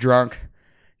Stafford, drunk.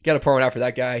 Got to pour one out for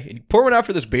that guy. And pour one out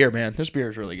for this beer, man. This beer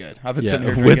is really good. I've been sitting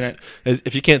here drinking it.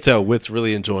 If you can't tell, Witt's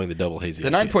really enjoying the double hazy. The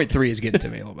 9.3 is getting to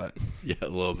me a little bit. Yeah, a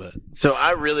little bit. So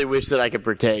I really wish that I could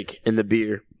partake in the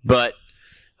beer, but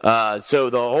so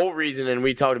the whole reason, and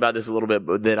we talked about this a little bit,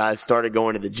 but that I started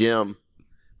going to the gym,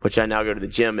 which I now go to the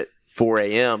gym at 4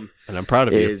 a.m. And I'm proud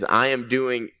of you. Is I am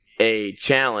doing a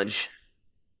challenge,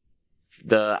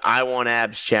 the I Want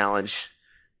Abs Challenge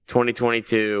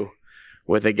 2022,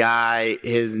 with a guy.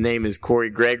 His name is Corey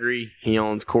Gregory. He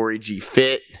owns Corey G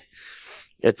Fit.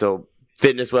 It's a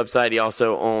fitness website. He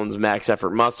also owns Max Effort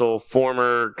Muscle,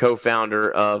 former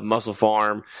co-founder of Muscle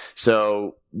Farm.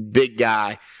 So big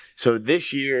guy. So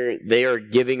this year they are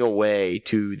giving away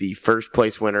to the first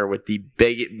place winner with the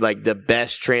the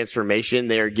best transformation.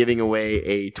 They are giving away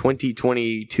a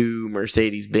 2022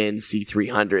 Mercedes-Benz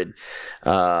C300.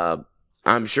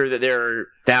 I'm sure that there are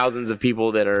thousands of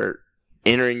people that are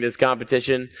entering this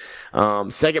competition.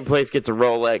 Second place gets a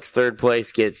Rolex. Third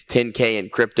place gets 10K in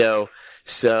crypto.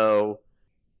 So,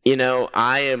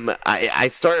 I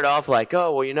started off like,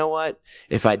 oh, well, you know what?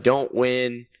 If I don't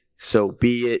win, so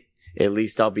be it. At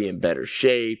least I'll be in better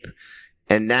shape.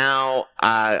 And now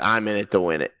I'm in it to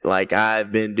win it. Like,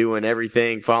 I've been doing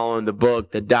everything, following the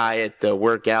book, the diet, the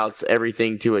workouts,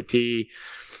 everything to a T,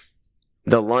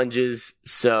 the lunges.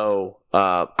 So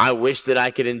I wish that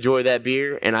I could enjoy that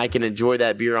beer, and I can enjoy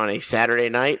that beer on a Saturday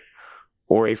night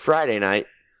or a Friday night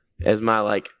as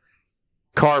my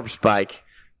carb spike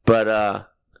But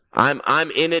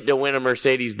I'm in it to win a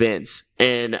Mercedes Benz,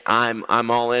 and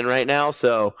I'm all in right now.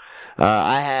 So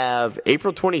I have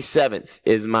April 27th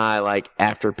is my like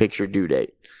after picture due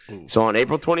date. So on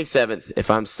April 27th,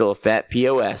 if I'm still a fat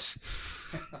POS,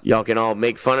 y'all can all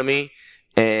make fun of me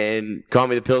and call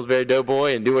me the Pillsbury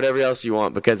Doughboy and do whatever else you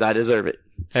want because I deserve it.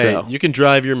 Hey, So you can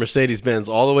drive your Mercedes Benz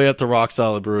all the way up to Rock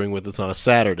Solid Brewing with us on a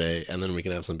Saturday, and then we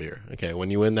can have some beer. Okay,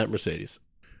 when you win that Mercedes.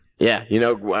 yeah, you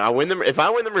know, if I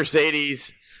win the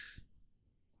Mercedes,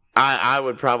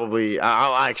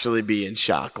 I'll actually be in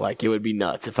shock. Like it would be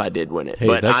nuts if I did win it. Hey,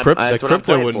 but that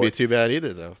crypto wouldn't be too bad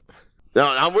either, though. No,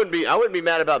 I wouldn't be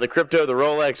mad about the crypto, the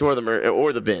Rolex,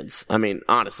 or the Benz. I mean,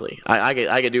 honestly, I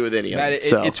could do with any Matt, of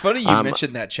them. it's funny you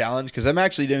mentioned that challenge because I'm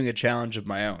actually doing a challenge of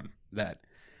my own that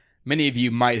many of you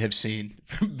might have seen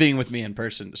from being with me in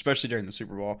person, especially during the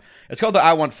Super Bowl. It's called the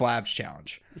I Want Flabs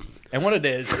Challenge. And what it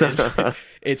is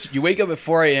it's you wake up at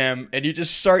 4 a.m. and you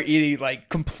just start eating like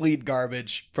complete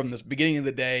garbage from the beginning of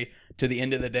the day to the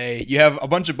end of the day. You have a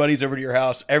bunch of buddies over to your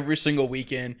house every single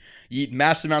weekend. You eat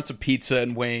massive amounts of pizza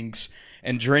and wings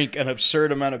and drink an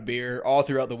absurd amount of beer all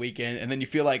throughout the weekend. And then you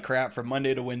feel like crap from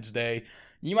Monday to Wednesday.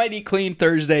 You might eat clean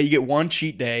Thursday. You get one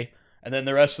cheat day. And then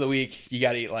the rest of the week, you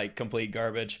got to eat like complete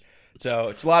garbage. So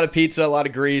it's a lot of pizza, a lot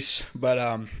of grease.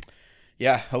 But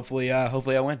yeah, hopefully I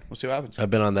win. We'll see what happens. I've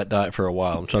been on that diet for a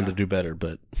while. I'm trying to do better,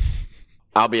 but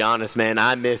I'll be honest, man.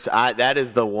 That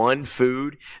is the one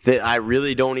food that I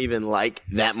really don't even like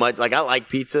that much. Like I like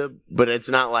pizza, but it's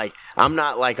not like I'm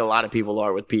not like a lot of people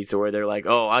are with pizza, where they're like,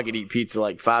 "Oh, I could eat pizza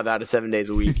like 5 out of 7 days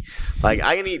a week." Like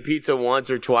I can eat pizza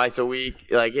once or twice a week.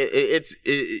 Like it's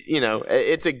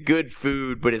a good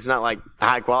food, but it's not like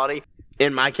high quality.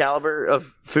 In my caliber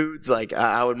of foods, like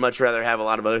I would much rather have a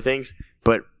lot of other things.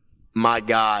 But my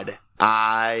God,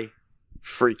 I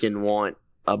freaking want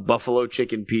a buffalo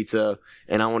chicken pizza,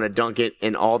 and I want to dunk it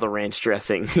in all the ranch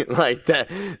dressing. Like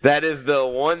that is the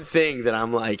one thing that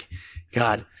I'm like,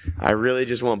 God, I really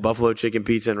just want buffalo chicken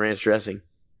pizza and ranch dressing.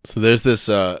 So there's this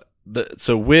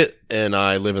so Whit and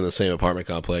I live in the same apartment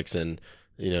complex, and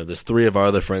there's 3 of our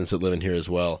other friends that live in here as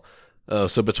well.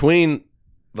 So between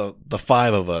the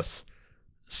 5 of us,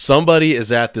 somebody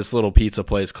is at this little pizza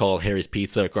place called Harry's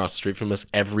Pizza across the street from us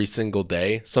every single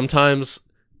day. Sometimes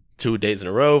 2 days in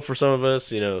a row for some of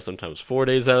us, sometimes 4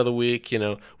 days out of the week,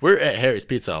 we're at Harry's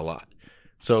Pizza a lot.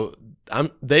 So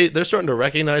they're starting to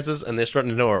recognize us, and they're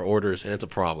starting to know our orders, and it's a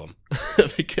problem.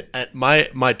 At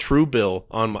my True Bill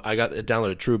I got it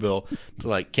downloaded True Bill to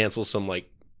like cancel some like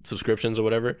subscriptions or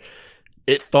whatever.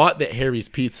 It thought that Harry's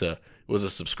Pizza was a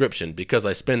subscription because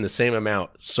I spend the same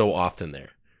amount so often there.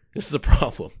 This is a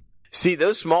problem. See,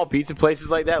 those small pizza places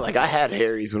like that, like I had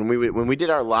Harry's when we did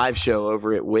our live show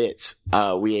over at Witt's.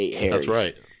 We ate Harry's. That's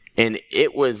right. And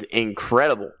it was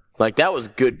incredible. Like that was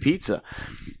good pizza.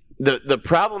 The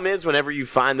problem is whenever you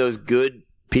find those good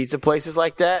pizza places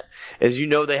like that, is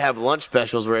they have lunch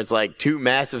specials where it's like 2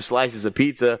 massive slices of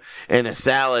pizza and a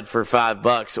salad for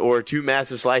 $5, or 2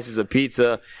 massive slices of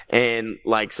pizza and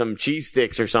like some cheese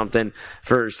sticks or something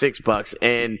for $6,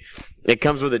 and it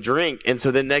comes with a drink. And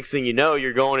so then next thing you know,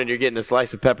 you're going and you're getting a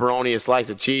slice of pepperoni, a slice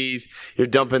of cheese, you're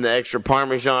dumping the extra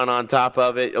Parmesan on top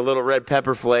of it, a little red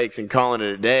pepper flakes, and calling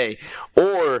it a day.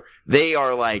 Or they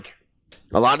are like,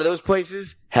 a lot of those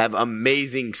places have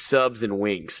amazing subs and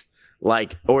wings.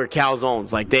 Like, or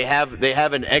calzones. Like they have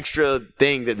an extra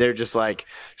thing that they're just like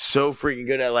so freaking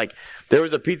good at. Like there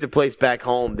was a pizza place back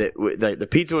home that the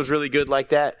pizza was really good like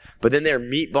that, but then their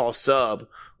meatball sub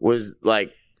was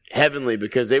like heavenly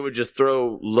because they would just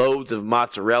throw loads of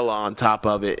mozzarella on top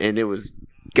of it, and it was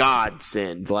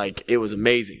godsend. Like it was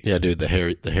amazing. Yeah, dude, the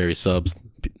Harry subs,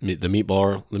 the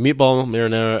meatball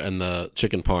marinara, and the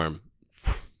chicken parm,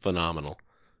 phenomenal.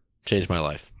 Changed my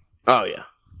life. Oh yeah,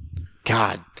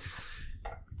 God.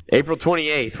 April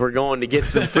 28th, we're going to get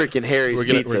some freaking Harry's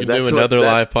Pizza. We're going to do another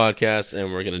live podcast,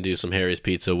 and we're going to do some Harry's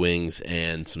Pizza wings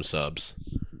and some subs.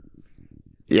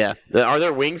 Yeah. Are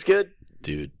their wings good?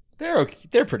 Dude. They're okay.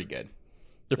 They're pretty good.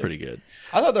 They're pretty good.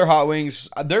 I thought their hot wings,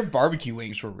 their barbecue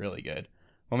wings were really good.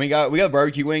 When we got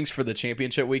barbecue wings for the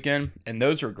championship weekend, and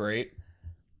those were great.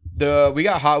 We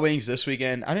got hot wings this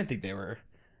weekend. I didn't think they were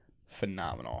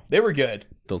phenomenal. They were good.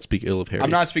 Don't speak ill of Harry's. I'm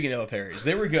not speaking ill of Harry's.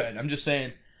 They were good. I'm just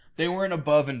saying they weren't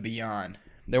above and beyond.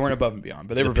 But they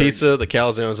were the pizza, the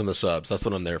calzones, and the subs. That's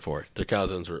what I'm there for. The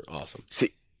calzones were awesome.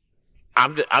 See,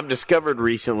 I've discovered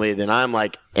recently that I'm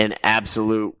like an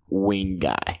absolute wing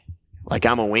guy. Like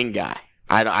I'm a wing guy.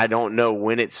 I don't know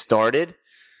when it started,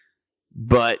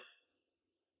 but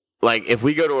like if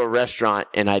we go to a restaurant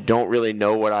and I don't really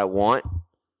know what I want,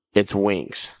 it's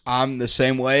wings. I'm the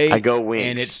same way. I go wings.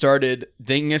 And it started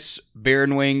Dingus, Beer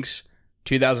and Wings,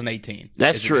 2018.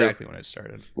 That's is true. Exactly when it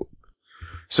started.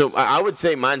 So I would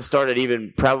say mine started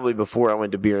even probably before I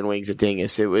went to Beer and Wings at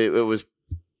Dingus. It was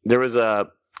there was a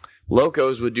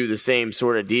Locos would do the same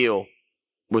sort of deal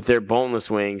with their boneless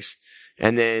wings,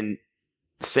 and then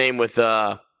same with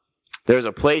there's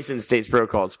a place in Statesboro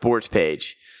called Sports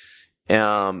Page,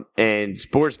 and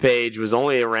Sports Page was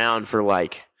only around for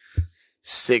like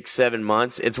 6-7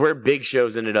 months. It's where big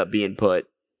shows ended up being put,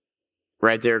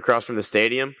 right there across from the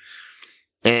stadium,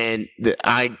 and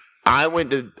I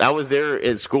was there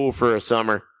in school for a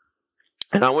summer,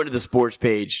 and I went to the Sports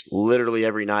Page literally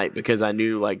every night because I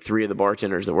knew like 3 of the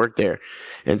bartenders that worked there.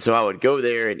 And so I would go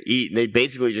there and eat, and they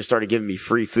basically just started giving me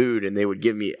free food, and they would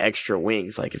give me extra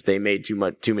wings. Like if they made too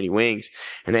many wings,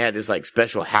 and they had this like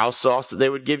special house sauce that they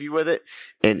would give you with it.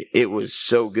 And it was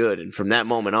so good. And from that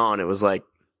moment on, it was like,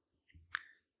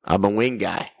 I'm a wing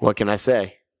guy. What can I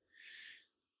say?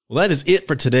 Well, that is it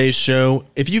for today's show.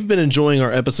 If you've been enjoying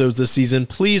our episodes this season,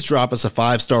 please drop us a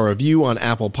 5-star review on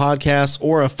Apple Podcasts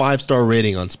or a 5-star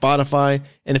rating on Spotify.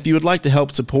 And if you would like to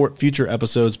help support future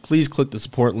episodes, please click the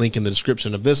support link in the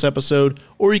description of this episode,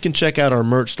 or you can check out our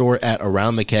merch store at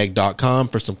aroundthekeg.com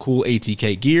for some cool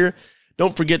ATK gear.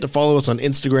 Don't forget to follow us on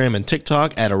Instagram and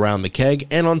TikTok at Around the Keg,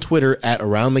 and on Twitter at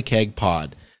Around the Keg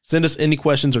Pod. Send us any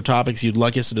questions or topics you'd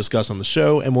like us to discuss on the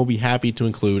show, and we'll be happy to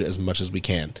include as much as we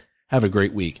can. Have a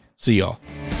great week. See y'all.